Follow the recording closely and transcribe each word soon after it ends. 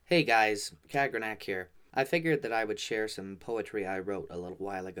Hey guys, Kagranak here. I figured that I would share some poetry I wrote a little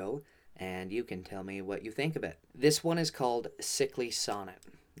while ago, and you can tell me what you think of it. This one is called Sickly Sonnet.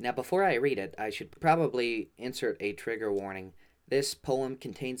 Now, before I read it, I should probably insert a trigger warning. This poem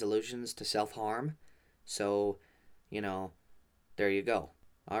contains allusions to self harm, so, you know, there you go.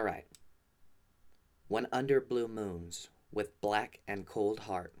 Alright. When under blue moons, with black and cold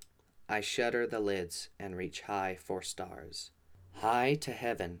heart, I shudder the lids and reach high for stars. High to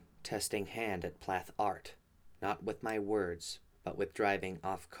heaven, testing hand at Plath art, not with my words, but with driving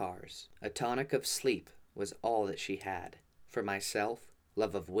off cars. A tonic of sleep was all that she had. For myself,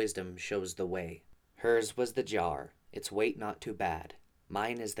 love of wisdom shows the way. Hers was the jar, its weight not too bad.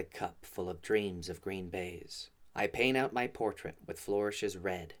 Mine is the cup full of dreams of green bays. I paint out my portrait with flourishes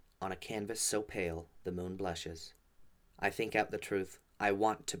red, on a canvas so pale the moon blushes. I think out the truth, I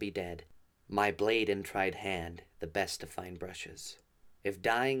want to be dead. My blade and tried hand, the best of fine brushes. If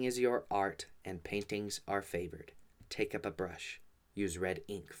dyeing is your art and paintings are favored, take up a brush. Use red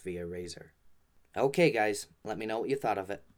ink via razor. Okay, guys, let me know what you thought of it.